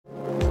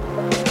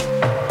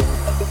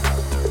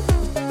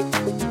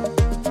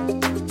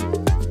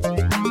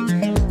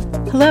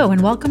Hello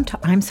and welcome to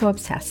I'm So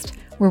Obsessed,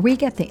 where we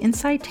get the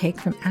inside take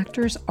from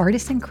actors,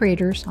 artists, and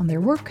creators on their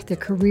work, their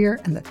career,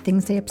 and the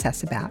things they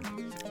obsess about.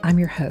 I'm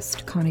your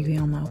host, Connie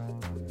Guillermo.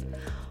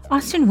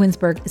 Austin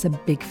Winsberg is a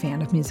big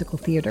fan of musical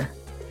theater.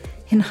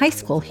 In high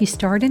school, he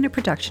starred in a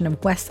production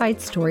of West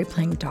Side Story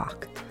playing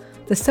Doc,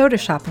 the soda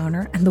shop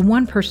owner and the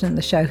one person in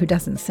the show who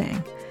doesn't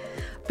sing,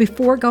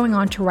 before going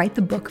on to write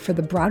the book for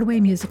the Broadway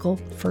musical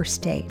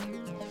First Date.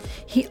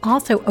 He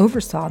also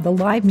oversaw the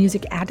live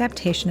music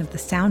adaptation of The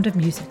Sound of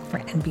Music for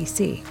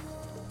NBC.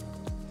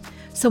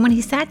 So when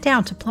he sat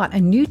down to plot a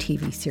new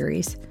TV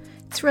series,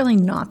 it's really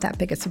not that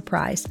big a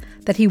surprise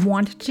that he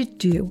wanted to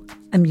do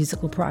a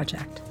musical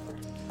project.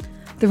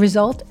 The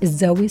result is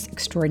Zoey's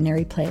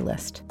Extraordinary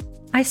Playlist.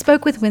 I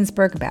spoke with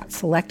Winsberg about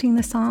selecting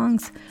the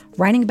songs,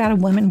 writing about a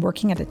woman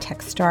working at a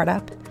tech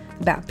startup,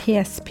 about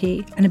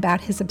PSP, and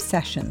about his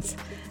obsessions.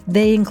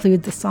 They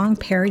include the song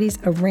parodies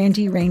of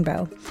Randy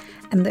Rainbow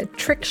and the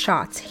trick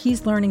shots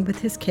he's learning with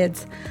his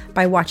kids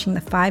by watching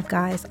the Five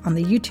Guys on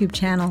the YouTube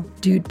channel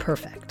Dude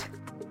Perfect.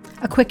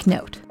 A quick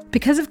note,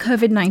 because of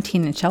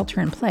COVID-19 and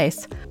shelter in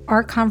place,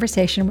 our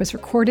conversation was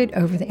recorded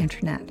over the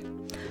internet.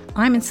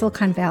 I'm in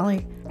Silicon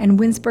Valley, and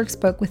Winsberg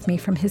spoke with me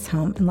from his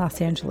home in Los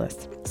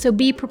Angeles. So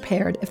be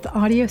prepared if the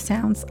audio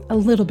sounds a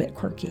little bit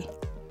quirky.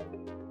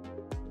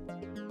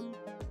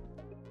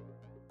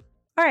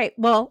 All right,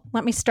 well,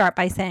 let me start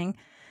by saying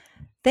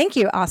thank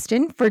you,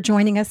 Austin, for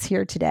joining us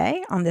here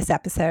today on this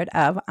episode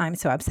of I'm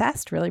So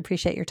Obsessed. Really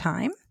appreciate your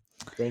time.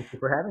 Thank you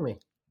for having me.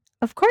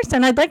 Of course.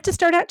 And I'd like to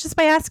start out just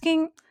by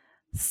asking,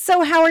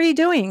 so how are you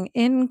doing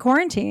in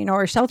quarantine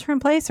or shelter in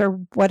place or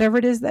whatever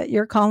it is that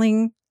you're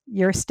calling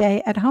your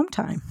stay at home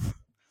time?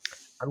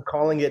 I'm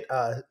calling it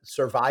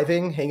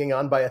surviving, hanging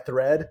on by a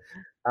thread.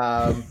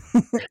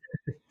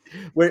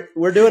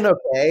 We're doing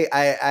okay.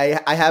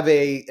 I have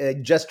a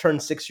just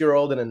turned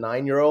 6-year-old and a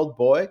 9-year-old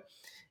boy.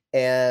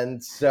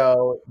 And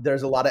so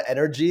there's a lot of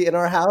energy in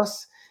our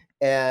house,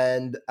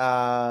 and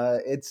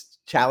it's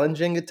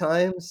challenging at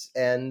times,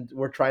 and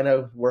we're trying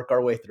to work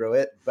our way through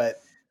it. But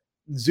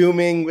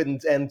Zooming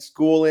and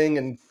schooling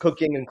and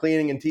cooking and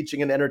cleaning and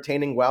teaching and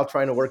entertaining while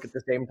trying to work at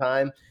the same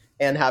time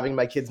and having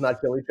my kids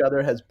not kill each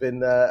other has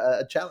been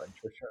a challenge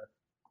for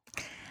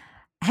sure.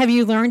 Have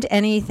you learned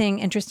anything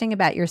interesting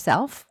about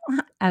yourself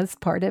as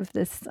part of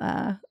this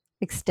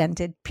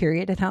extended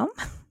period at home?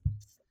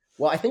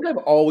 Well, I think I've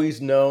always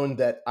known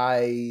that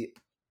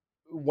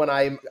when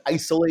I'm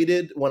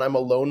isolated, when I'm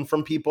alone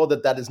from people,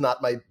 that is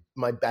not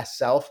my best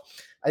self.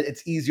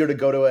 It's easier to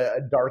go to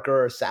a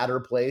darker or sadder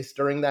place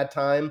during that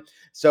time.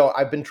 So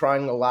I've been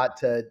trying a lot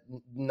to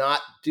not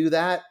do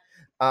that.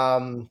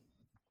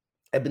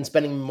 I've been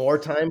spending more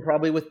time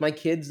probably with my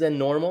kids than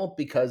normal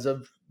because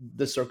of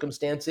the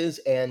circumstances,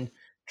 and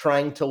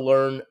trying to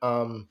learn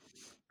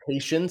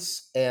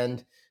patience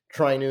and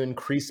trying to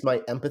increase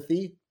my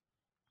empathy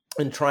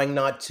and trying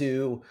not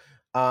to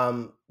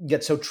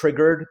get so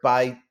triggered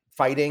by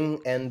fighting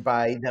and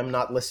by them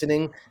not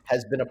listening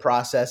has been a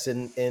process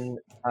in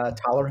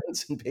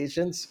tolerance and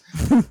patience.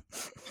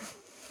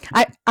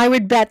 I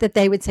would bet that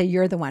they would say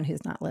you're the one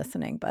who's not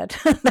listening, but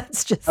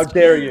that's just... How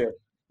dare you?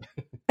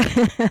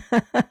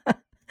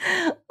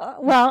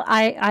 Well,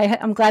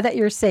 I'm glad that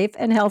you're safe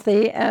and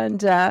healthy, and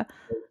Thank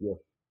you.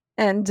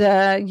 And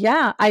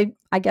yeah,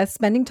 I guess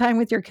spending time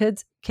with your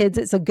kids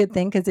is a good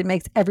thing because it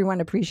makes everyone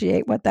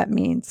appreciate what that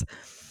means.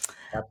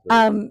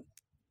 Absolutely.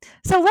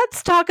 So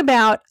let's talk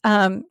about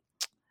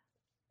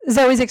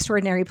Zoey's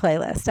Extraordinary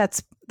Playlist.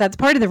 That's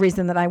part of the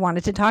reason that I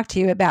wanted to talk to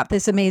you about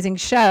this amazing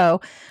show,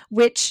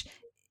 which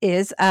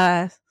is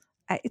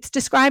it's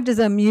described as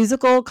a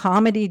musical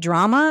comedy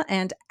drama.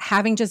 And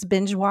having just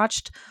binge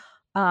watched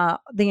the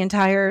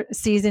entire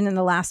season in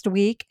the last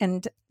week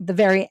and the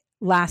very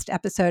last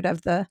episode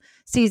of the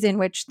season,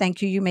 which,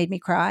 thank you, you made me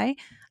cry.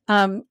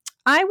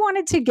 I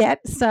wanted to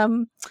get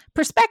some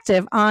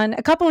perspective on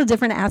a couple of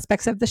different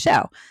aspects of the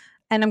show.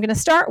 And I'm going to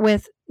start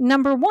with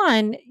number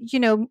one. You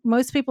know,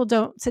 most people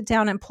don't sit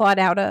down and plot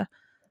out a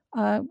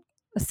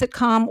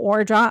sitcom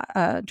or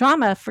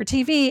drama for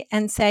TV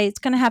and say it's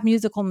going to have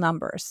musical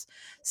numbers.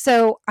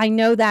 So I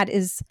know that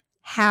is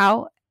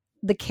how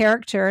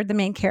the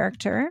main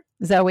character,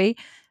 Zoey,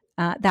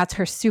 that's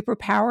her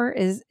superpower,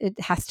 is it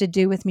has to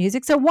do with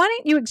music. So why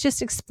don't you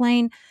just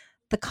explain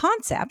the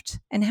concept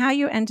and how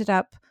you ended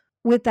up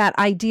with that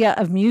idea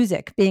of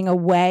music being a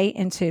way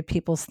into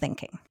people's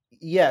thinking?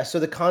 Yeah, so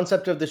the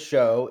concept of the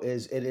show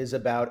is it is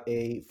about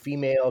a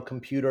female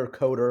computer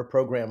coder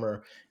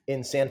programmer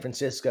in San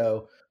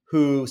Francisco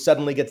who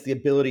suddenly gets the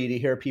ability to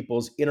hear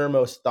people's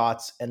innermost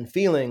thoughts and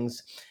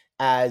feelings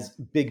as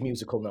big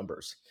musical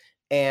numbers.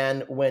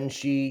 And when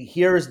she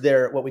hears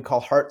their what we call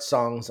heart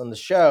songs on the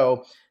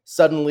show,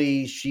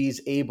 suddenly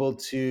she's able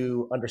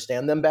to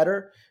understand them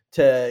better,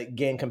 to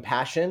gain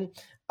compassion.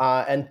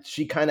 And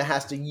she kind of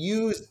has to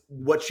use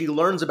what she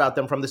learns about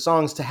them from the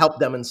songs to help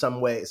them in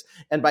some ways.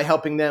 And by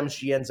helping them,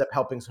 she ends up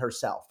helping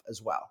herself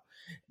as well.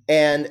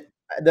 And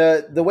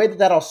the way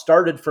that all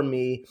started for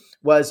me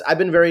was I've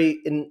been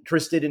very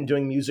interested in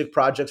doing music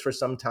projects for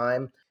some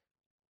time.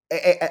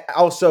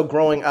 Also,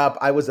 growing up,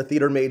 I was a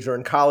theater major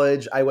in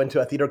college. I went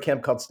to a theater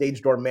camp called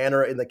Stage Door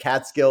Manor in the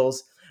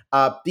Catskills.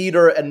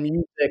 Theater and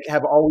music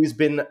have always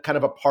been kind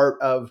of a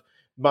part of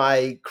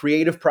my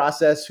creative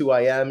process, who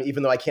I am,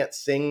 even though I can't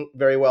sing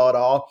very well at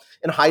all.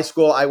 In high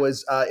school, I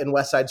was in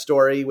West Side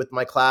Story with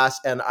my class,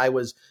 and I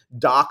was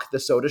Doc, the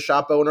soda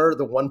shop owner,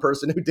 the one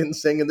person who didn't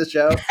sing in the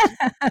show.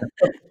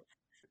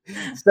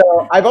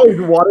 So I've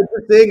always wanted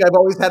to sing. I've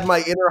always had my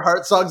inner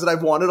heart songs that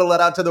I've wanted to let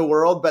out to the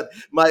world, but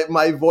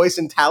my voice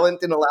and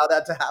talent didn't allow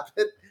that to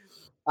happen.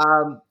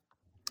 Um,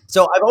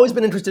 so I've always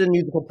been interested in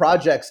musical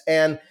projects,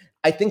 and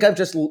I think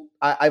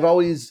I've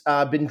always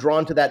been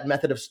drawn to that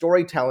method of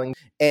storytelling,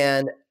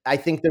 and I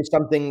think there's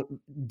something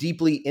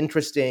deeply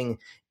interesting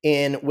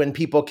in when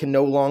people can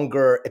no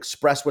longer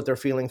express what they're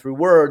feeling through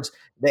words,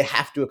 they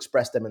have to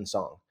express them in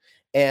song.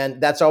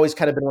 And that's always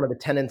kind of been one of the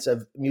tenets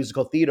of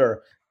musical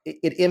theater.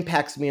 It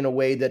impacts me in a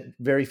way that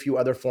very few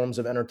other forms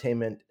of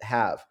entertainment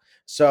have.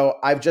 So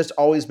I've just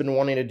always been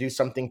wanting to do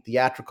something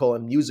theatrical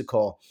and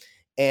musical,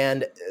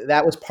 and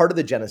that was part of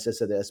the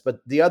genesis of this. But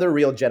the other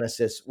real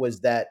genesis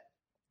was that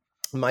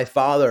my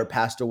father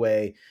passed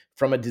away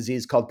from a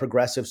disease called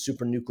progressive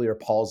supranuclear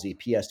palsy,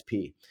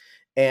 PSP.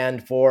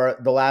 And for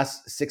the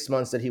last 6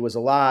 months that he was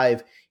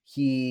alive,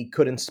 he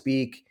couldn't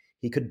speak,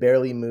 he could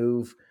barely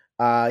move.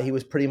 He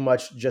was pretty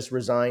much just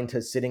resigned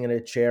to sitting in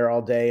a chair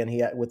all day, and he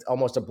had with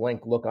almost a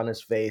blank look on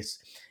his face.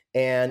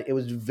 And it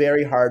was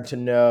very hard to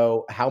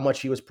know how much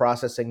he was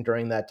processing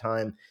during that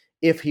time,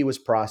 if he was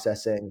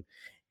processing.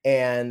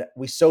 And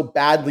we so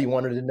badly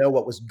wanted to know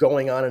what was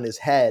going on in his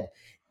head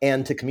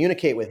and to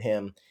communicate with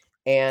him.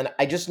 And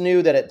I just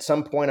knew that at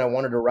some point I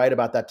wanted to write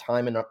about that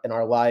time in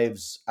our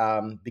lives,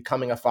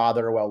 becoming a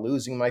father while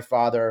losing my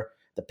father,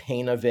 the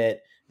pain of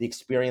it, the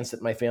experience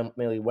that my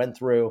family went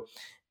through.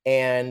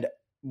 And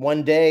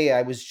one day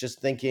I was just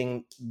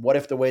thinking, what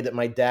if the way that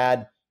my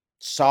dad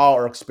saw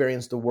or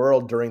experienced the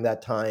world during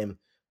that time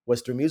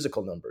was through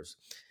musical numbers?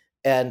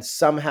 And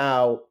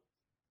somehow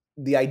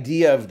the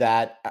idea of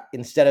that,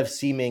 instead of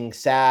seeming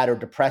sad or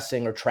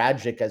depressing or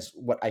tragic as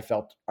what I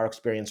felt our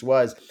experience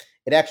was,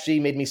 it actually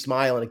made me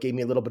smile and it gave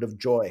me a little bit of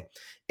joy.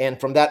 And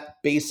from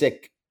that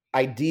basic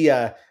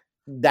idea,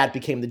 that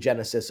became the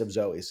genesis of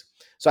Zoe's.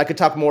 So I could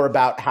talk more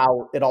about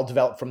how it all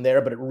developed from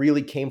there, but it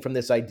really came from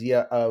this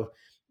idea of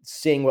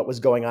seeing what was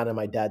going on in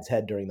my dad's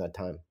head during that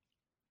time.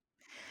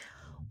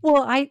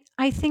 Well,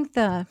 I think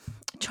the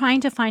trying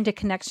to find a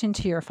connection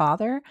to your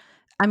father,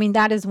 I mean,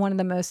 that is one of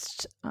the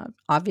most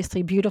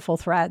obviously beautiful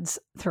threads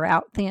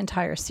throughout the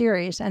entire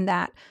series, and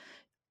that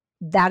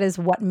is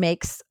what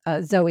makes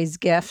Zoe's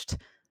gift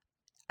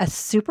a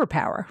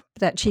superpower,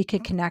 that she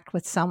could connect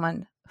with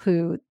someone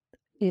who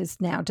is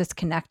now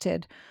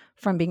disconnected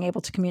from being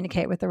able to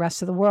communicate with the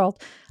rest of the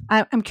world.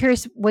 I'm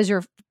curious, was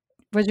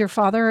your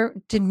father,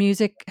 did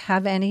music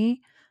have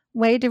any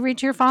way to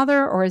reach your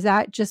father, or is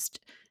that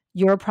just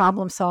your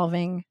problem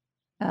solving,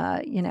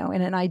 in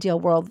an ideal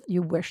world,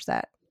 you wish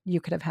that you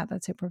could have had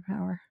that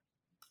superpower?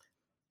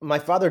 My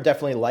father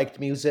definitely liked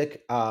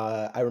music.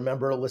 I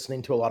remember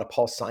listening to a lot of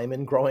Paul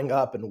Simon growing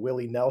up, and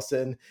Willie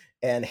Nelson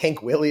and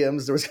Hank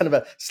Williams. There was kind of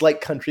a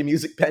slight country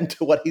music bent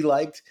to what he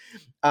liked.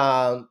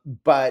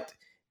 But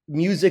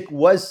music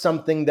was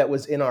something that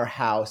was in our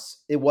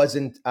house. It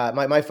wasn't,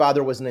 my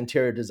father was an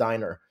interior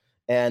designer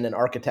and an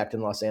architect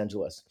in Los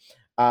Angeles.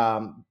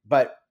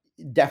 But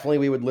definitely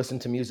we would listen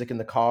to music in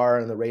the car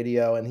and the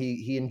radio, and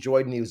he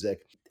enjoyed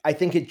music. I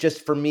think it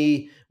just, for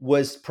me,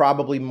 was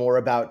probably more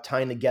about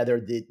tying together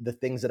the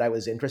things that I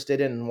was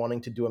interested in and wanting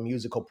to do a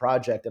musical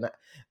project. And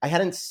I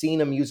hadn't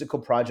seen a musical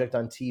project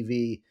on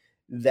TV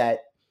that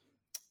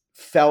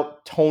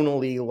felt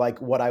tonally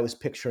like what I was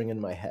picturing in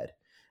my head.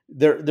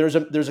 There's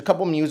a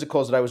couple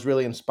musicals that I was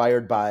really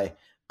inspired by.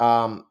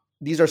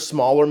 These are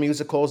smaller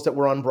musicals that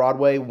were on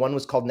Broadway. One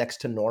was called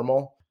Next to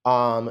Normal.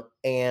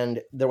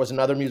 And there was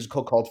another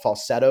musical called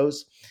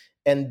Falsettos.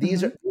 And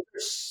these are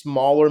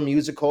smaller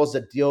musicals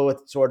that deal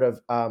with sort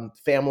of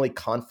family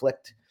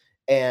conflict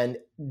and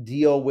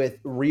deal with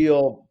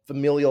real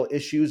familial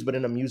issues, but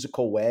in a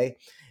musical way.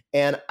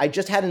 And I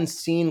just hadn't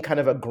seen kind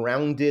of a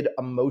grounded,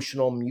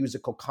 emotional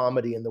musical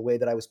comedy in the way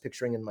that I was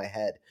picturing in my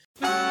head.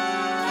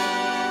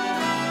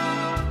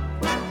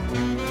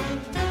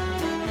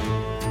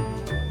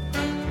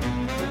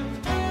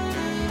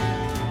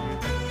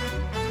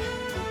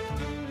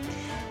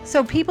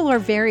 So people are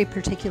very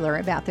particular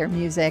about their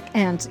music,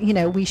 and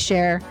we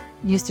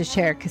used to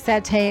share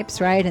cassette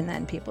tapes, right? And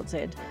then people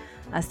did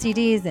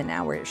CDs, and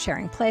now we're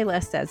sharing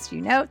playlists, as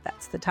you note.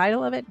 That's the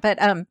title of it. But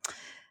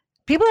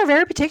people are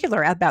very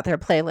particular about their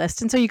playlist,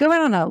 and so you go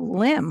out on a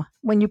limb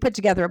when you put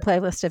together a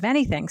playlist of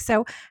anything.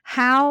 So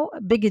how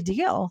big a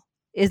deal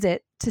is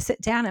it to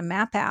sit down and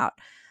map out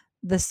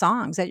the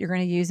songs that you're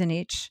going to use in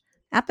each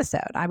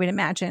episode? I would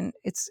imagine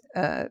it's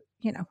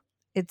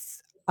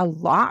a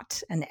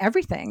lot and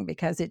everything,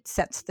 because it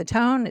sets the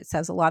tone. It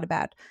says a lot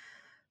about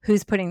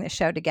who's putting the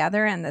show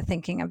together and the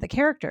thinking of the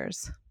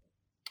characters.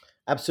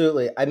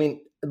 Absolutely. I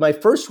mean, my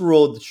first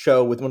rule of the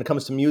show when it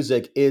comes to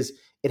music is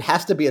it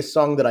has to be a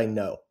song that I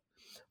know.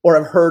 or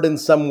have heard in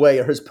some way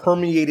or has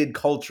permeated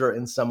culture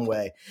in some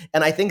way.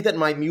 And I think that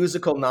my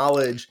musical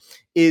knowledge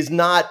is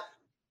not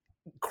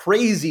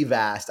crazy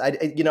vast.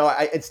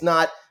 It's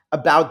not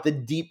about the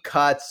deep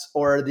cuts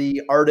or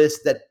the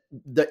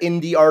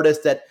indie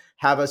artists that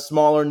have a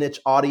smaller niche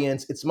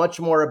audience. It's much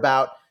more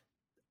about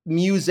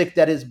music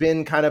that has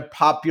been kind of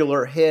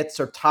popular hits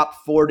or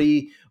top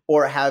 40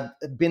 or have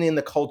been in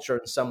the culture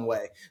in some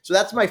way. So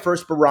that's my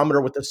first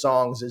barometer with the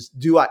songs is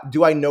do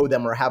I know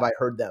them or have I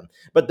heard them?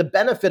 But the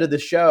benefit of the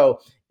show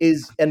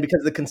is, and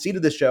because of the conceit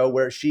of the show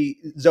where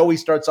Zoe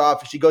starts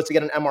off, she goes to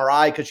get an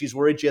MRI because she's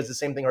worried she has the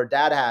same thing her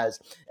dad has.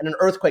 And an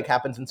earthquake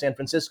happens in San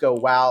Francisco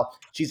while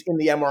she's in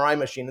the MRI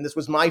machine. And this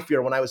was my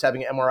fear when I was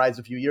having MRIs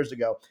a few years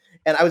ago.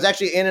 And I was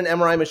actually in an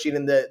MRI machine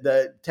and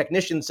the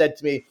technician said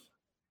to me,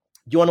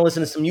 do you want to listen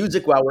to some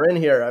music while we're in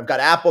here? I've got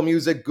Apple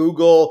Music,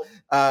 Google,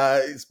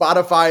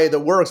 Spotify, the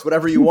works,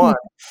 whatever you want.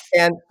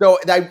 And so,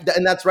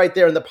 and that's right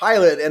there in the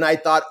pilot. And I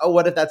thought, oh,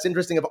 what if that's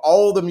interesting if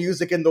all the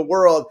music in the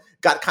world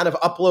got kind of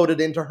uploaded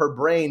into her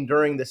brain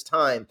during this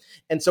time.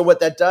 And so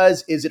what that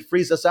does is it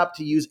frees us up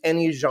to use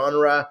any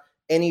genre,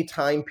 any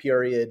time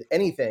period,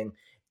 anything.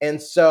 And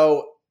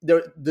so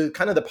the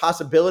kind of the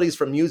possibilities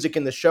for music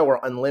in the show are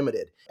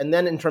unlimited. And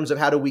then in terms of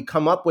how do we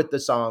come up with the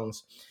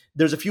songs,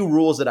 there's a few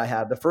rules that I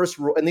have. The first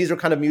rule, and these are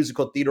kind of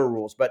musical theater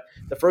rules, but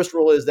the first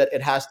rule is that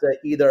it has to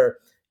either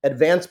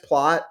advance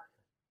plot,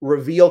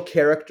 reveal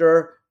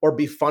character, or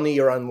be funny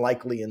or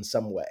unlikely in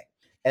some way.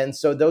 And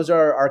so those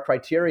are our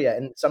criteria.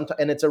 And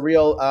it's a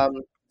real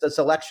it's a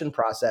selection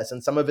process,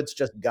 and some of it's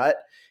just gut.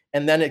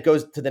 And then it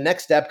goes to the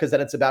next step because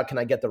then it's about, can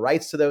I get the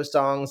rights to those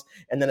songs?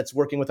 And then it's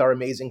working with our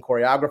amazing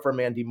choreographer,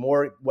 Mandy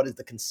Moore. What is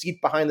the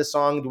conceit behind the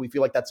song? Do we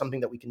feel like that's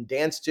something that we can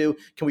dance to?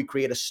 Can we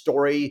create a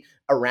story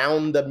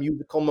around the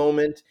musical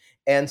moment?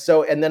 And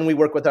then we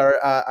work with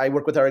I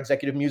work with our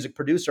executive music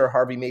producer,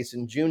 Harvey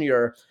Mason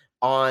Jr.,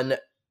 on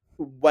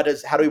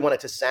how do we want it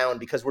to sound?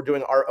 Because we're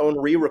doing our own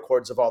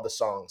re-records of all the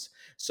songs.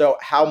 So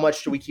how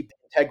much do we keep the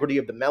integrity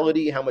of the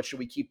melody? How much should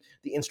we keep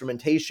the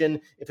instrumentation?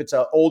 If it's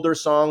an older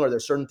song, or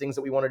there's certain things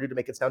that we want to do to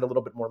make it sound a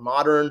little bit more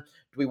modern?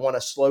 Do we want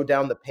to slow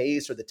down the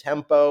pace or the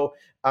tempo?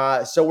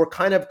 So we're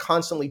kind of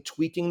constantly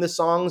tweaking the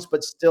songs,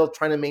 but still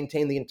trying to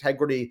maintain the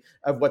integrity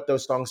of what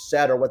those songs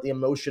said or what the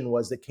emotion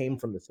was that came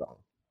from the song.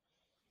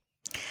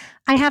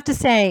 I have to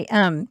say,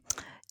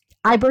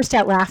 I burst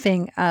out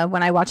laughing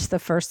when I watched the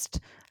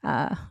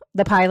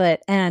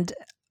pilot, and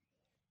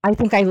I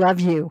Think I Love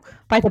You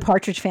by the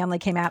Partridge Family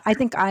came out. I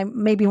think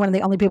I'm maybe one of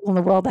the only people in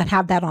the world that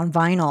have that on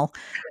vinyl.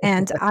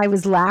 And I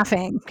was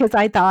laughing because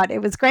I thought it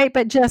was great,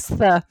 but just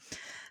the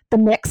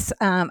mix.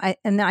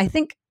 I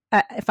think,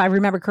 if I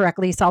remember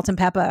correctly, Salt and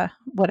Pepper,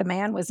 What a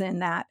Man, was in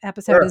that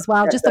episode as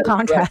well. Just the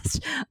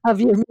contrast of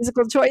your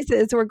musical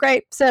choices were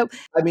great. So,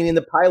 I mean, in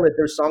the pilot,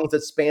 there's songs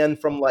that span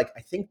from I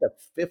think the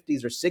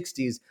 50s or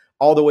 60s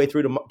all the way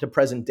through to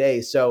present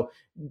day. So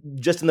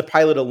just in the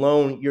pilot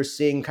alone, you're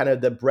seeing kind of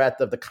the breadth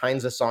of the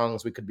kinds of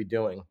songs we could be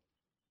doing.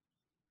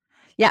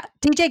 Yeah.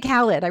 DJ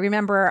Khaled, I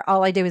remember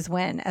All I Do Is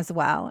Win as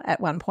well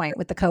at one point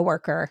with the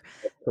coworker.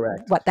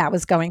 Correct. What that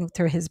was going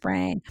through his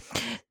brain.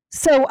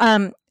 So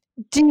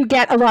do you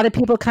get a lot of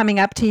people coming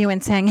up to you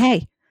and saying,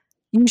 hey,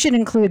 you should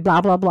include blah,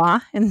 blah,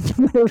 blah in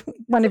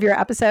one of your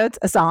episodes,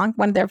 a song,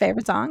 one of their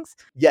favorite songs?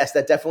 Yes,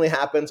 that definitely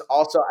happens.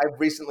 Also, I've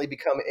recently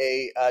become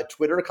a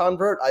Twitter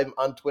convert. I'm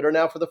on Twitter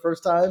now for the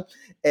first time,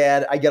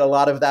 and I get a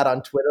lot of that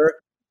on Twitter.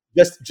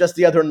 Just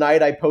the other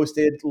night, I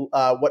posted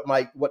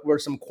what were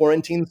some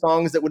quarantine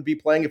songs that would be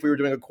playing if we were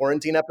doing a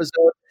quarantine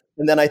episode.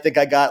 And then I think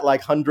I got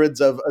hundreds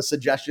of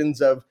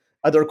suggestions of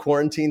other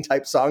quarantine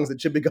type songs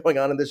that should be going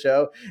on in the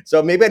show.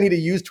 So maybe I need to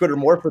use Twitter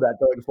more for that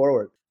going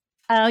forward.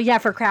 Yeah,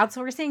 for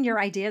crowdsourcing your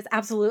ideas,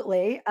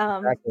 absolutely.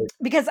 Exactly.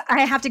 Because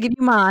I have to give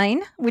you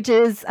mine, which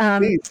is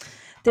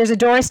there's a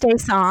Doris Day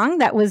song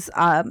that was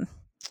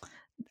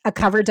a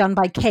cover done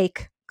by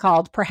Cake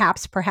called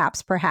Perhaps,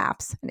 Perhaps,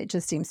 Perhaps. And it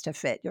just seems to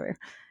fit your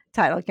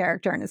title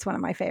character, and it's one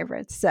of my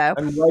favorites. So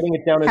I'm writing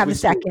it down. Have a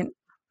second.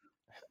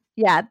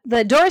 Yeah,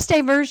 the Doris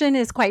Day version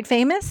is quite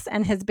famous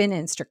and has been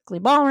in Strictly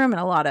Ballroom and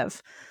a lot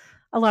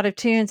of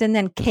tunes. And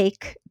then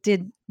Cake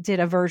did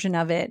a version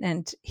of it,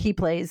 and he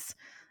plays.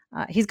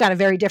 He's got a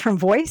very different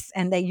voice,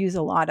 and they use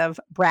a lot of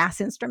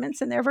brass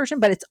instruments in their version,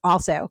 but it's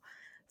also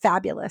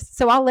fabulous.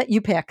 So I'll let you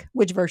pick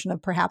which version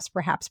of Perhaps,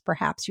 Perhaps,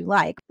 Perhaps you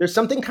like. There's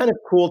something kind of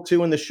cool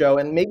too in the show,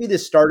 and maybe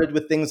this started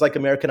with things like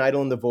American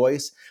Idol and The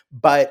Voice,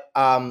 but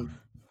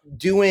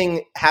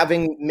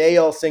having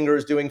male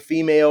singers doing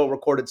female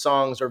recorded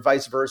songs or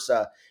vice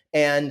versa,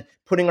 and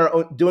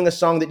doing a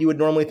song that you would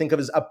normally think of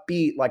as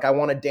upbeat, like I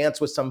Want to Dance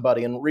with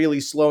Somebody, and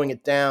really slowing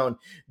it down.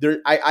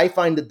 I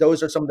find that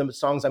those are some of the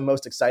songs I'm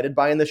most excited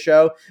by in the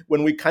show,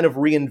 when we kind of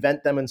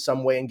reinvent them in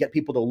some way and get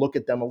people to look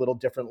at them a little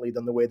differently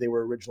than the way they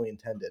were originally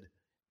intended.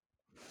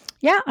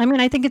 Yeah, I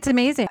mean, I think it's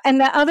amazing. And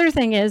the other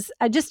thing is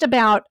just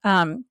about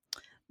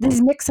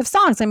this mix of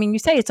songs. I mean, you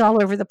say it's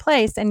all over the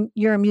place, and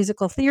you're a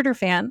musical theater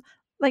fan.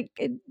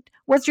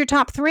 What's your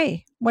top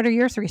three? What are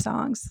your three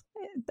songs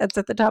that's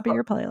at the top of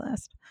your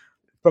playlist?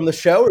 From the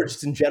show or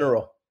just in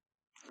general?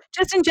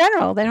 Just in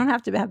general, they don't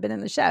have to have been in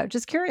the show.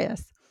 Just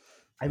curious.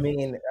 I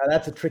mean,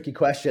 that's a tricky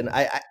question.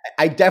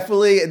 I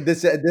definitely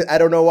I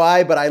don't know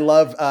why, but I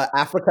love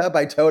Africa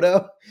by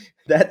Toto.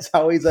 That's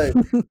always a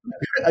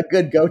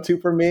good go to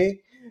for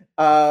me.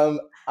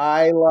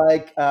 I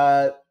like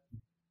The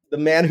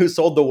Man Who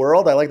Sold the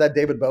World. I like that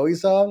David Bowie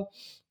song.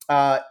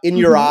 In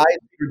Your Mhm. Eyes,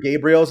 Peter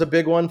Gabriel's a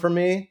big one for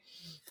me.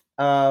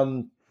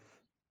 Um,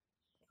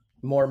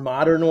 More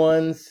modern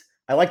ones.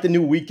 I like the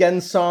new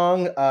Weekend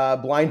song,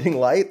 Blinding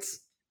Lights.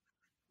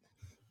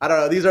 I don't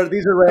know. These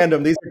are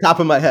random. These are top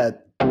of my head.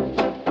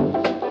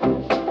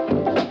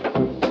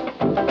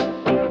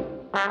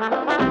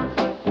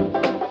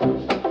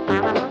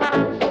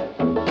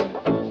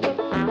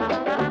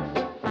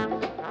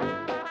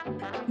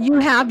 You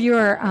have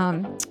your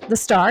the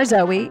star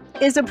Zoe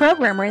is a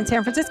programmer in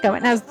San Francisco,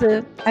 and as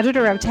the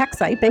editor of a tech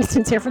site based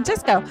in San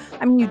Francisco,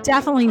 I mean, you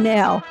definitely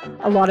nail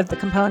a lot of the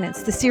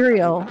components. The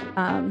serial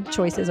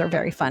choices are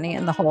very funny,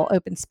 and the whole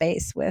open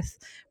space with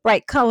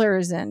bright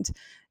colors and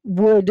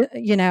wood,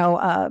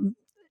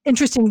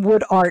 interesting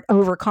wood art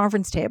over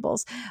conference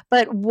tables.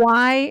 But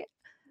why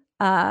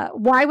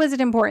was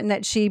it important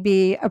that she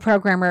be a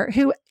programmer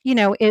who,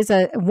 is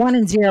a 1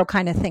 and 0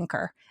 kind of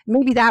thinker?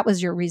 Maybe that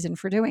was your reason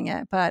for doing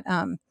it, but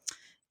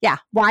yeah,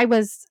 why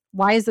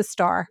is the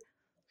star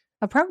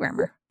a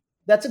programmer?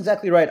 That's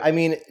exactly right. I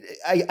mean,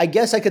 I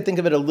guess I could think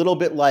of it a little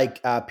bit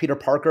like Peter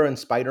Parker and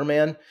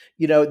Spider-Man.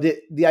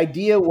 The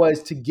idea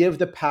was to give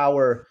the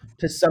power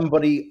to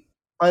somebody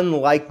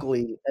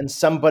unlikely and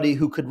somebody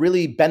who could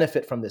really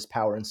benefit from this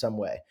power in some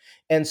way.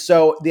 And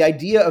so the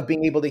idea of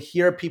being able to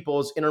hear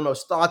people's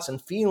innermost thoughts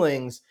and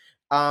feelings,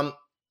 um,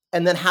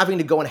 and then having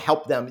to go and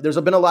help them. There's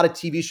been a lot of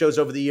TV shows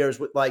over the years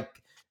with like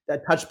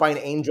Touched by an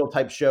Angel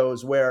type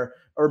shows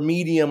or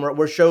Medium, or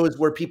where shows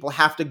where people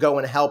have to go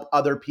and help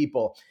other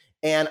people.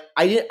 And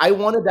I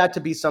wanted that to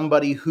be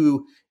somebody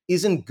who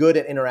isn't good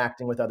at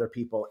interacting with other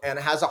people and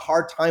has a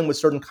hard time with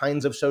certain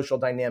kinds of social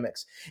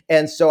dynamics.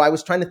 And so I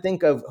was trying to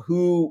think of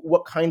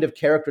what kind of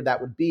character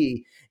that would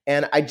be.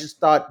 And I just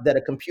thought that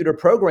a computer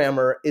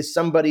programmer is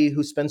somebody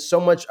who spends so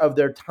much of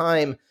their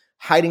time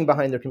hiding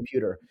behind their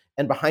computer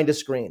and behind a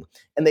screen.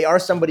 And they are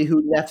somebody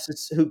who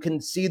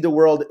can see the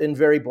world in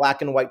very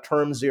black and white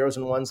terms, zeros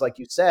and ones, like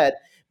you said.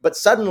 But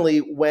suddenly,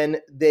 when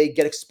they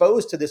get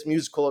exposed to this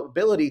musical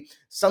ability,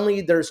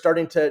 suddenly they're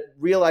starting to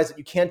realize that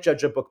you can't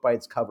judge a book by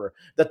its cover,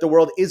 that the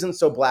world isn't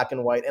so black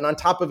and white. And on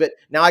top of it,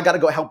 now I got to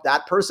go help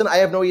that person. I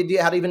have no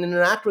idea how to even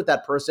interact with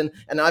that person.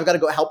 And now I've got to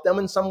go help them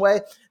in some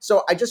way.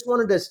 So I just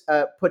wanted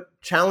to put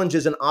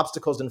challenges and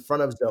obstacles in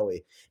front of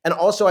Zoe. And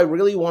also, I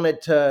really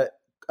wanted to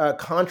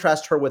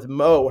contrast her with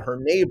Mo, her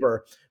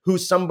neighbor,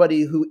 who's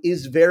somebody who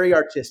is very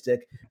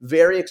artistic,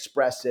 very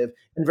expressive,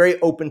 and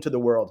very open to the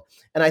world.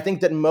 And I think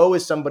that Mo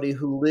is somebody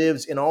who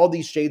lives in all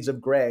these shades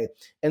of gray,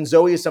 and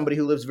Zoe is somebody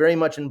who lives very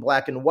much in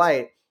black and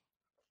white.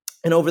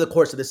 And over the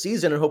course of the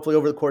season, and hopefully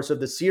over the course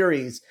of the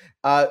series,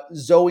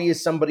 Zoe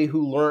is somebody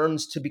who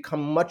learns to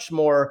become much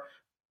more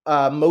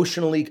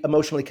emotionally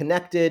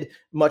connected,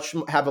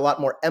 have a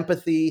lot more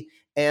empathy,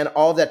 and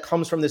all that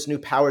comes from this new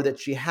power that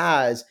she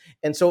has.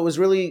 And so it was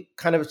really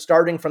kind of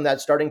starting from that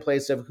starting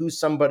place of who's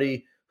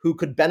somebody who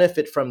could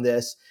benefit from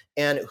this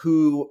and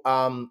who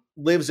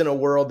lives in a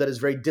world that is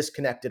very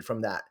disconnected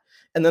from that.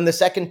 And then the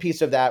second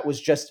piece of that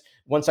was just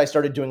once I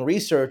started doing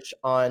research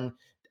on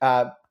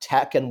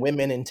tech and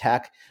women in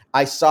tech,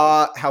 I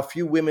saw how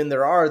few women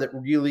there are that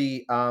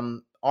really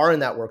are in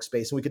that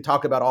workspace. And we could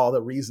talk about all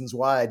the reasons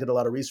why. I did a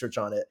lot of research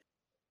on it.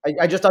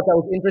 I just thought that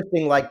was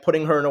interesting, like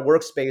putting her in a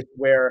workspace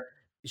where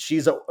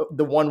she's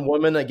the one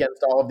woman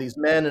against all of these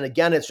men. And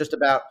again, it's just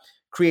about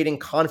creating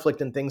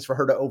conflict and things for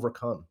her to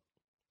overcome.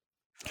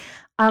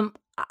 Um,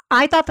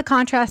 I thought the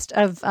contrast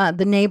of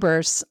the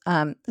neighbors,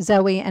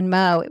 Zoe and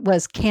Mo,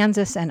 was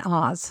Kansas and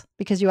Oz,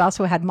 because you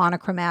also had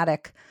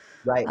monochromatic,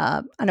 Right.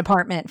 an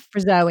apartment for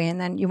Zoe, and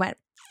then you went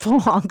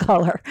full on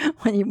color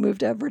when you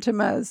moved over to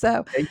Mo.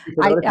 So Thank you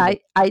for noticing.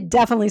 I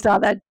definitely saw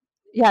that.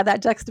 Yeah,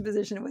 that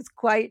juxtaposition was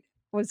quite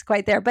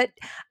there. But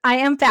I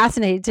am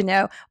fascinated to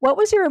know, what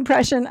was your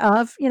impression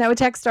of, a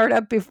tech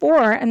startup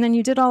before, and then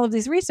you did all of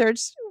these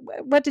research.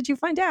 What did you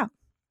find out?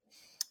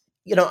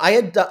 I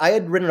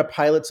had written a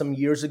pilot some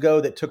years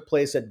ago that took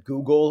place at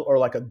Google, or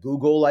like a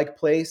Google-like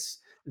place,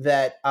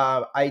 that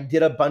I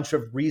did a bunch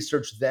of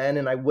research then,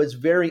 and I was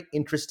very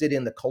interested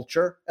in the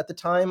culture at the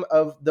time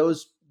of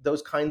those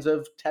kinds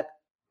of tech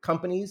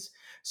companies.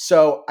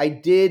 So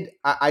I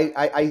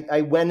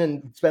went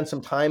and spent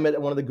some time at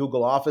one of the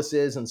Google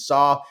offices and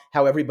saw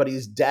how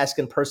everybody's desk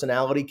and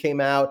personality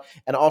came out,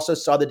 and also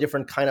saw the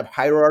different kind of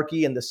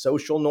hierarchy and the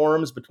social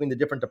norms between the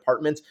different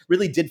departments.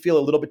 Really did feel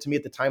a little bit to me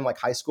at the time like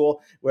high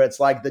school, where it's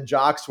like the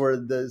jocks were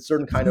the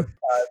certain kind of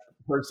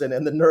person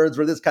and the nerds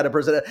were this kind of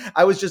person.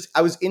 I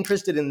was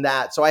interested in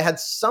that. So I had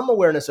some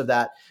awareness of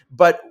that.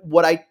 But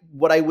what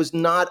I was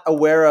not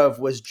aware of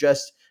was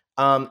just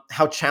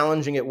how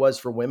challenging it was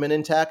for women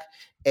in tech,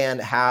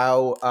 and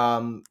how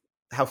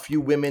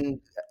few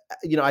women.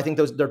 I think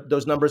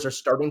those numbers are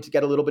starting to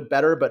get a little bit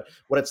better, but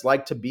what it's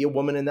like to be a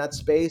woman in that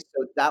space.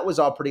 So that was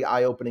all pretty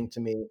eye opening to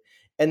me.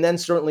 And then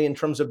certainly in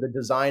terms of the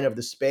design of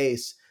the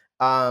space,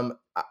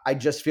 I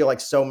just feel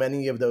like so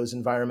many of those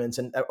environments,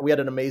 and we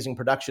had an amazing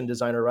production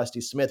designer, Rusty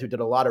Smith, who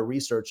did a lot of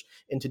research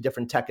into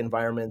different tech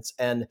environments.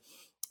 And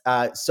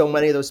so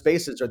many of those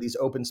spaces are these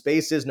open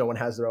spaces. No one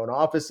has their own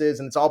offices,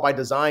 and it's all by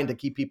design to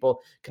keep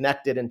people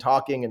connected and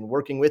talking and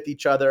working with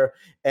each other.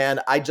 And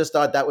I just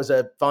thought that was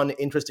a fun,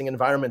 interesting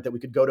environment that we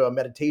could go to a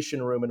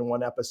meditation room in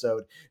one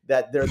episode.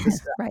 That there's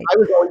this. Right. I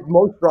was always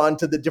most drawn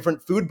to the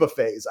different food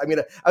buffets. I mean,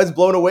 I was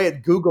blown away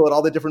at Google at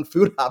all the different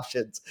food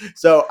options.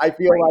 So I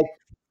feel Right. like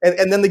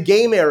and then the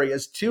game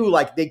areas too,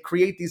 like they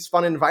create these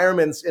fun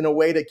environments in a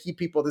way to keep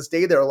people to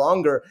stay there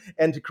longer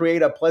and to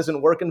create a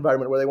pleasant work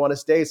environment where they want to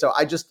stay. So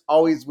I just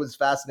always was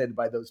fascinated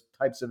by those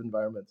types of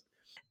environments.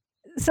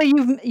 So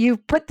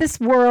you've put this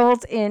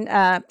world in,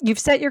 you've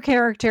set your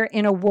character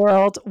in a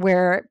world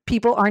where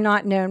people are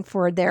not known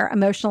for their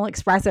emotional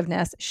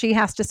expressiveness. She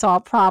has to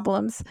solve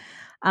problems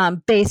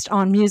based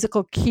on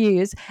musical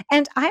cues.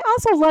 And I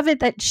also love it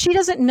that she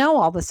doesn't know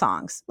all the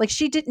songs. Like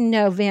she didn't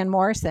know Van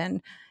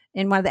Morrison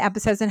in one of the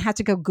episodes and had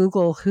to go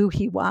Google who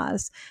he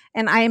was.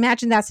 And I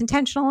imagine that's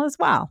intentional as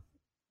well.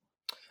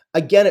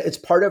 Again, it's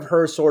part of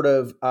her sort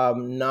of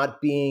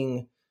not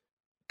being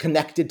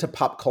connected to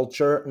pop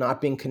culture,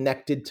 not being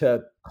connected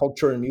to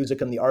culture and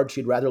music and the art.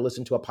 She'd rather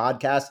listen to a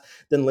podcast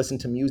than listen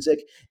to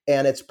music.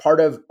 And it's part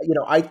of,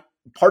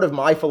 part of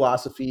my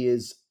philosophy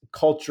is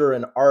culture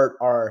and art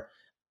are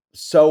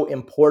so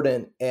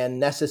important and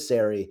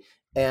necessary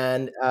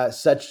and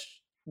such,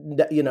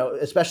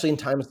 especially in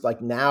times like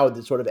now,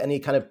 that sort of any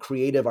kind of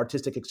creative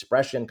artistic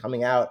expression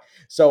coming out.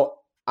 So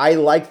I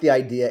like the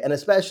idea, and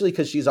especially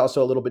because she's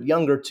also a little bit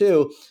younger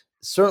too.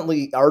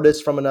 Certainly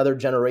artists from another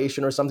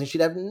generation or something,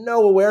 she'd have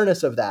no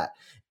awareness of that.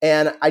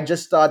 And I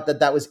just thought that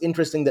that was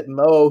interesting that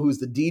Mo, who's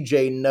the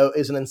DJ,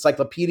 is an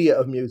encyclopedia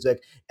of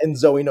music, and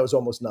Zoe knows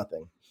almost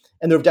nothing.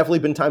 And there have definitely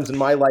been times in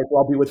my life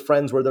where I'll be with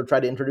friends where they'll try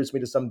to introduce me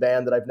to some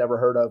band that I've never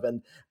heard of.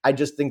 And I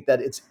just think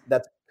that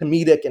that's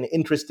comedic and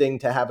interesting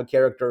to have a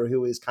character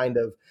who is kind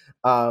of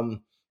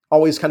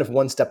always kind of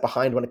one step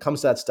behind when it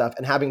comes to that stuff,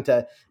 and having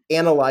to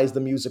analyze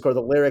the music or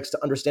the lyrics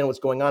to understand what's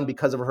going on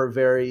because of her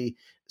very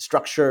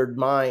structured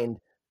mind,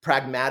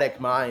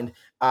 pragmatic mind.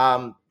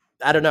 I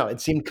don't know.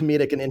 It seemed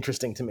comedic and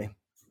interesting to me.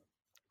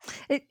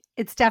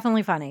 It's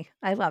definitely funny.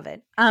 I love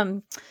it.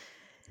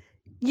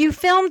 You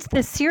filmed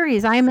this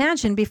series, I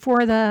imagine,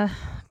 before the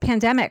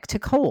pandemic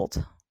took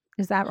hold.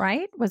 Is that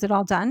right? Was it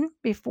all done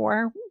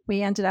before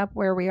we ended up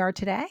where we are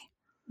today?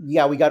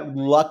 Yeah, we got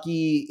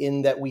lucky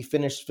in that we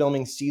finished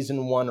filming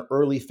season 1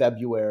 early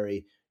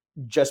February,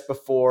 just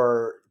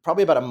before,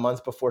 probably about a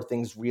month before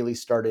things really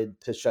started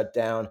to shut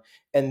down.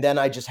 And then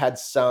I just had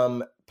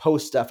some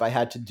post stuff I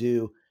had to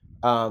do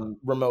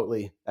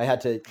remotely. I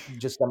had to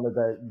just some of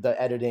the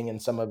editing and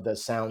some of the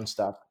sound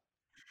stuff.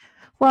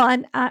 Well,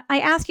 and I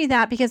ask you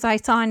that because I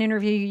saw an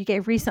interview you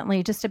gave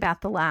recently just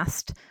about the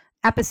last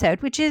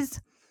episode, which is,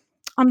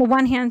 on the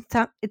one hand,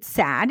 it's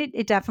sad.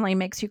 It definitely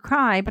makes you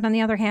cry. But on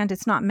the other hand,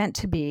 it's not meant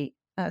to be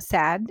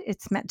sad.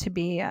 It's meant to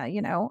be,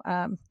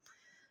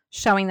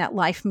 showing that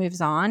life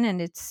moves on,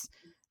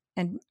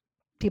 and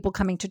people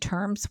coming to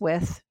terms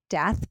with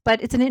death.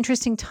 But it's an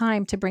interesting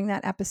time to bring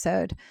that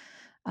episode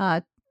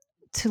to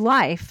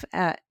life,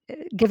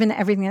 given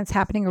everything that's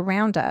happening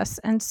around us.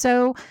 And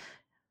so,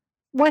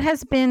 what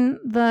has been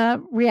the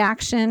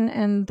reaction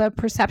and the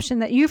perception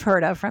that you've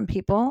heard of from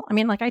people? I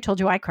mean, like I told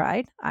you, I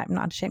cried. I'm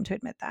not ashamed to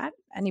admit that.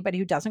 Anybody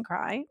who doesn't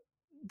cry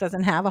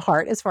doesn't have a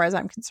heart, as far as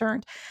I'm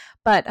concerned.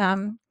 But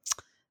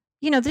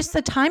just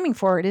the timing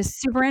for it is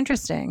super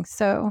interesting.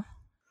 So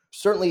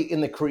certainly in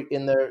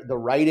the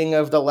writing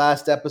of the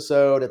last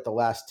episode, at the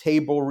last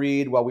table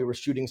read while we were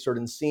shooting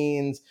certain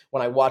scenes,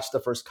 when I watched the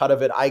first cut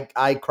of it,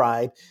 I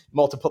cried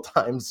multiple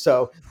times.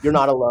 So you're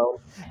not alone.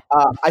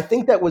 I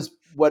think that was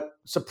what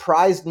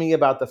surprised me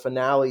about the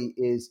finale.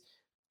 Is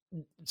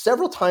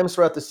several times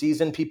throughout the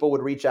season, people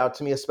would reach out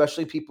to me,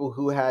 especially people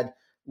who had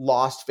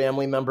lost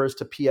family members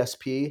to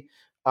PSP,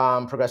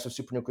 progressive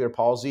supranuclear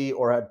palsy,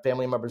 or had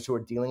family members who were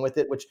dealing with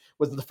it, which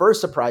was the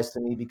first surprise to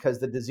me because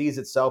the disease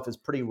itself is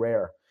pretty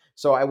rare.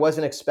 So I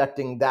wasn't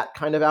expecting that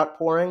kind of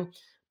outpouring.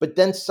 But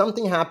then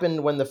something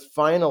happened when the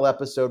final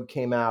episode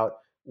came out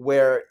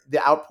where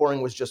the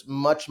outpouring was just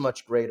much,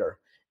 much greater.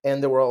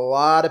 And there were a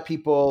lot of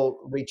people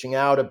reaching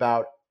out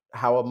about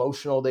how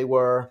emotional they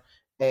were,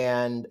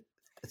 and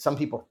some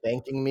people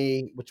thanking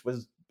me, which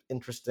was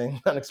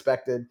interesting,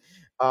 unexpected.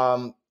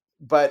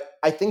 But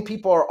I think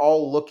people are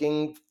all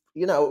looking,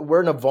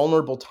 we're in a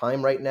vulnerable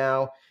time right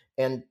now.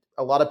 And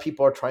a lot of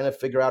people are trying to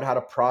figure out how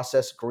to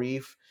process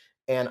grief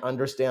and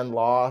understand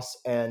loss.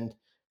 And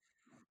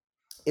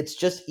it's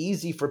just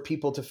easy for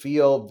people to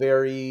feel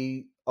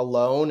very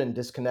alone and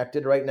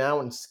disconnected right now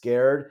and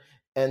scared.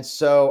 And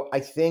so I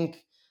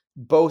think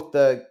both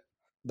the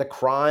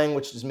crying,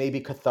 which is maybe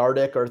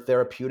cathartic or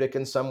therapeutic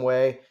in some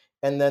way,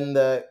 and then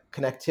the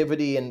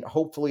connectivity and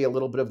hopefully a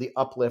little bit of the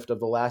uplift of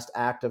the last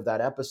act of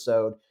that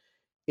episode,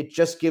 it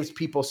just gives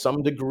people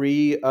some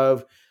degree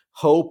of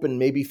hope and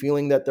maybe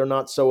feeling that they're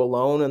not so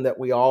alone and that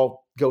we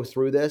all go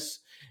through this.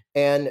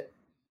 And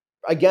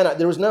again,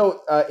 there was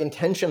no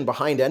intention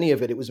behind any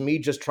of it. It was me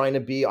just trying to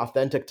be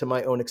authentic to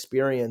my own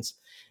experience.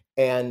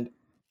 And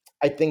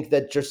I think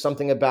that just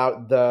something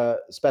about the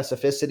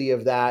specificity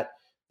of that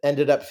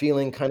ended up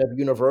feeling kind of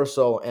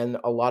universal. And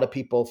a lot of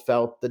people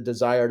felt the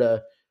desire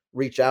to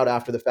reach out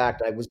after the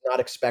fact. I was not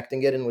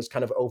expecting it and was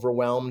kind of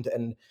overwhelmed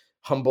and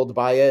humbled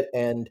by it.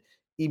 And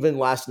even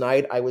last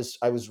night, I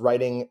was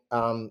writing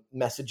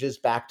messages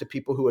back to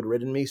people who had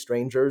written me,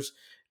 strangers,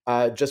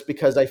 just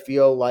because I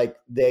feel like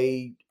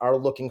they are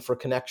looking for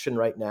connection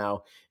right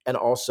now. And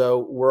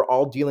also, we're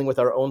all dealing with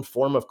our own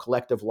form of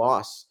collective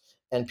loss,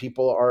 and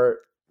people are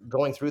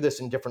going through this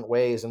in different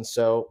ways. And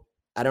so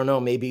I don't know,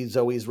 maybe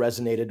Zoe's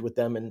resonated with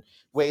them in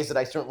ways that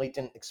I certainly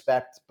didn't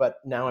expect, but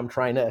now I'm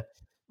trying to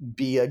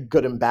be a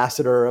good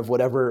ambassador of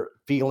whatever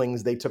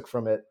feelings they took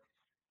from it.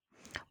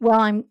 Well,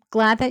 I'm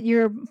glad that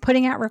you're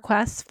putting out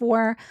requests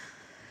for,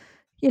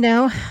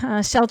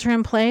 shelter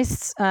in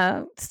place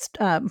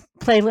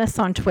playlists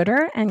on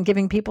Twitter and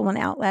giving people an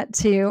outlet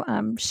to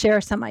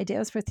share some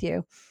ideas with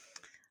you.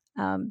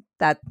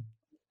 That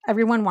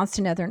everyone wants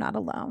to know they're not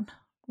alone,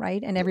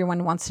 right? And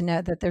everyone wants to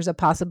know that there's a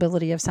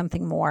possibility of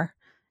something more.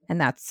 And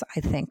that's,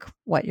 I think,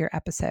 what your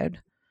episode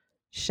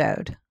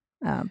showed.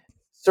 That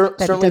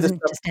Certainly it the doesn't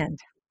stuff, just end.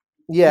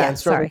 yeah, Yeah, and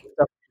certainly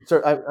sorry. the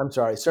stuff, I'm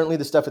sorry, certainly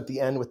the stuff at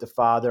the end with the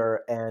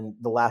father and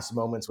the last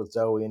moments with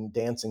Zoe and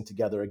dancing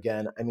together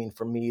again. I mean,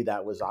 for me,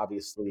 that was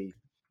obviously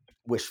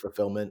wish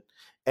fulfillment.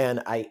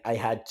 And I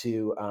had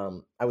to,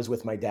 I was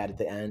with my dad at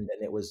the end,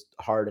 and it was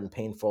hard and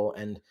painful.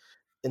 And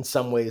in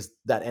some ways,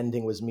 that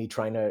ending was me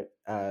trying to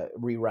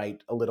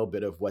rewrite a little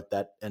bit of what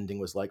that ending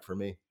was like for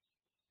me.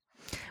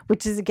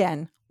 Which is,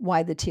 again,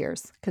 why the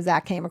tears, because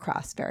that came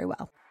across very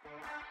well.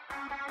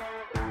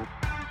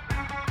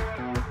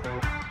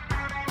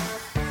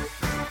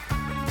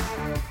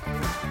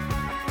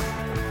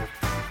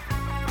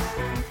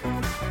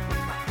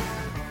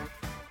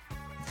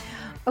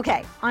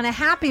 Okay, on a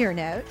happier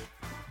note,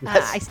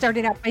 Yes. I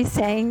started out by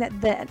saying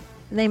that the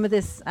name of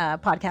this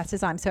podcast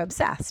is I'm So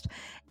Obsessed.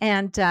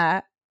 And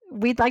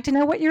we'd like to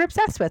know what you're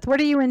obsessed with. What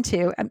are you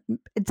into?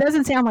 It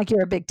doesn't sound like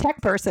you're a big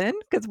tech person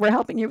because we're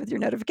helping you with your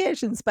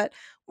notifications, but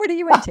what are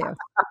you into?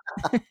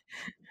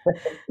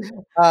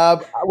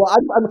 Well,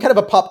 I'm kind of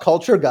a pop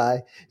culture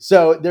guy,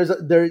 so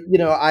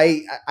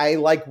I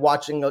like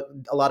watching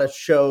a lot of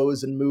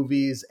shows and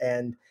movies,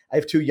 and I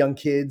have 2 young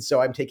kids,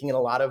 so I'm taking in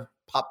a lot of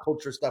pop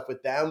culture stuff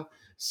with them.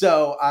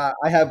 So I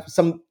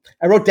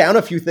wrote down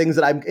a few things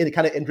that I'm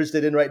kind of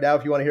interested in right now.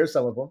 If you want to hear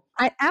some of them.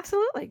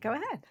 Absolutely. Go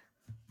ahead.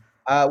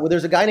 Well,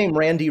 there's a guy named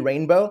Randy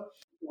Rainbow.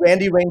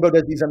 Randy Rainbow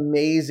does these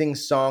amazing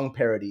song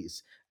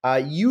parodies,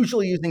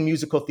 usually using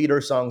musical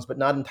theater songs, but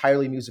not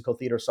entirely musical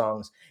theater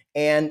songs.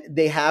 And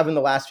they have, in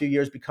the last few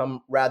years,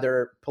 become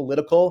rather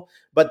political,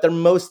 but they're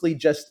mostly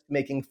just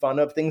making fun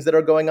of things that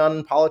are going on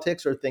in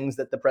politics or things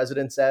that the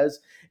president says.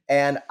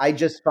 And I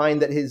just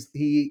find that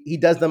he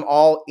does them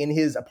all in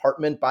his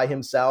apartment by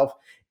himself.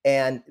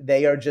 And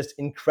they are just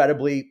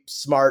incredibly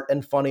smart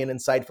and funny and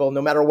insightful,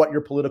 no matter what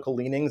your political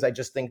leanings. I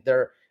just think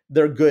they're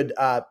good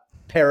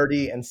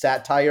parody and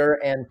satire,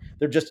 and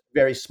they're just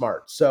very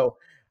smart. So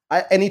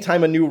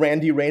anytime a new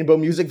Randy Rainbow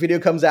music video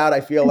comes out,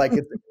 I feel like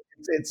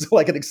it's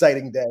like an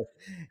exciting day.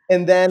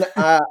 And then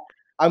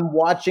I'm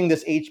watching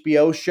this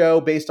HBO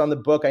show based on the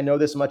book I Know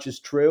This Much Is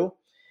True,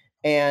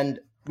 and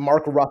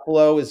Mark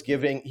Ruffalo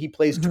he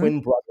plays Mm-hmm.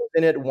 twin brothers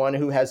in it, one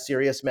who has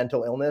serious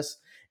mental illness,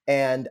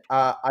 and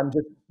I'm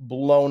just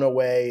blown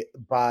away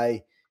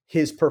by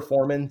his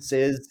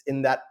performances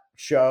in that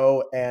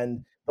show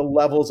and the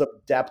levels of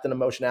depth and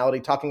emotionality.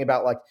 Talking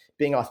about like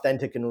being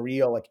authentic and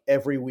real, like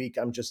every week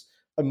I'm just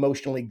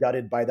emotionally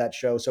gutted by that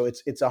show. So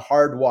it's a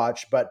hard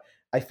watch, but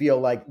I feel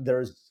like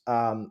there's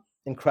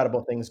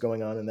incredible things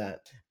going on in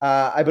that.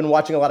 I've been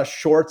watching a lot of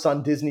shorts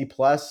on Disney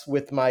Plus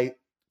with my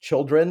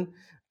children.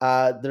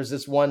 There's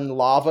this one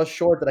lava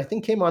short that I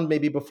think came on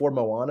maybe before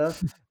Moana,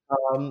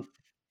 um,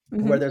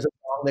 where Mm-hmm. there's a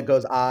song that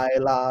goes, "I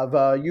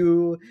lava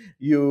you,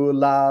 you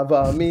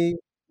lava me,"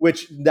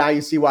 which now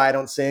you see why I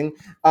don't sing.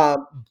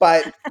 But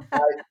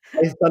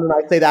my son and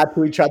I say that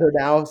to each other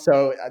now,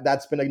 so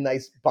that's been a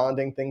nice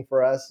bonding thing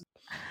for us.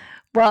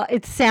 Well,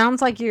 it sounds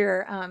like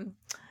your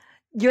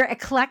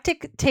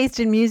eclectic taste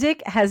in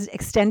music has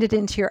extended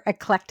into your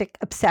eclectic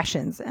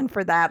obsessions. And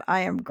for that, I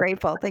am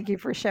grateful. Thank you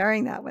for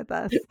sharing that with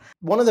us.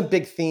 One of the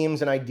big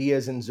themes and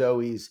ideas in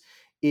Zoe's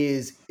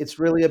is it's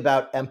really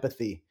about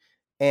empathy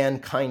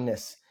and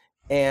kindness.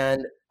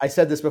 And I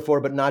said this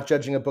before, but not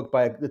judging a book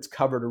by its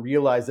cover, to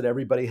realize that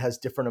everybody has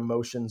different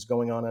emotions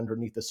going on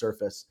underneath the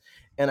surface.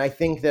 And I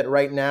think that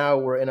right now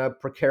we're in a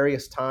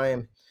precarious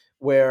time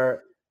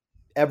where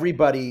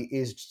everybody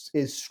is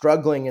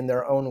struggling in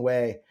their own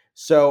way.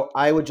 So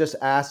I would just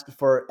ask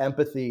for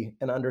empathy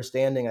and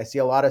understanding. I see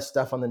a lot of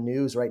stuff on the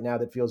news right now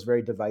that feels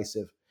very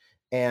divisive,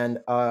 and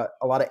a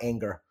lot of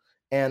anger.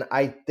 And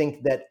I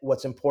think that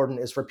what's important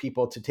is for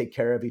people to take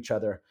care of each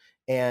other.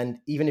 And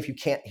even if you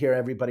can't hear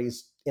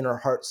everybody's inner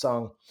heart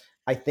song,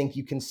 I think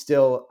you can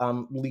still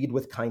lead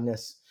with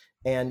kindness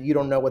and you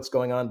don't know what's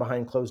going on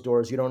behind closed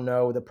doors. You don't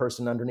know the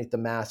person underneath the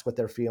mask, what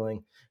they're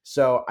feeling.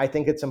 So I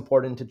think it's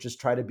important to just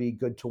try to be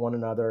good to one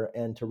another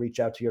and to reach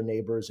out to your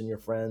neighbors and your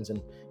friends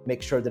and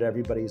make sure that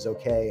everybody's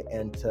okay,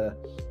 and to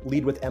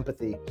lead with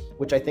empathy,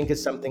 which I think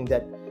is something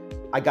that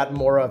I got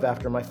more of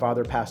after my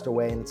father passed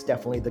away, and it's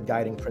definitely the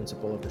guiding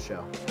principle of the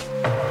show.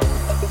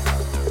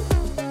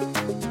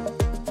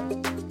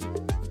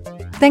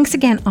 Thanks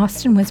again,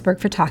 Austin Wisberg,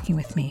 for talking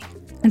with me.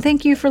 And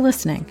thank you for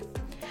listening.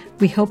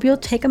 We hope you'll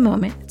take a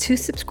moment to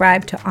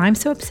subscribe to I'm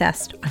So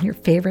Obsessed on your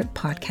favorite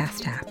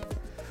podcast app.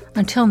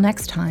 Until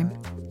next time,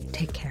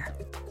 take care.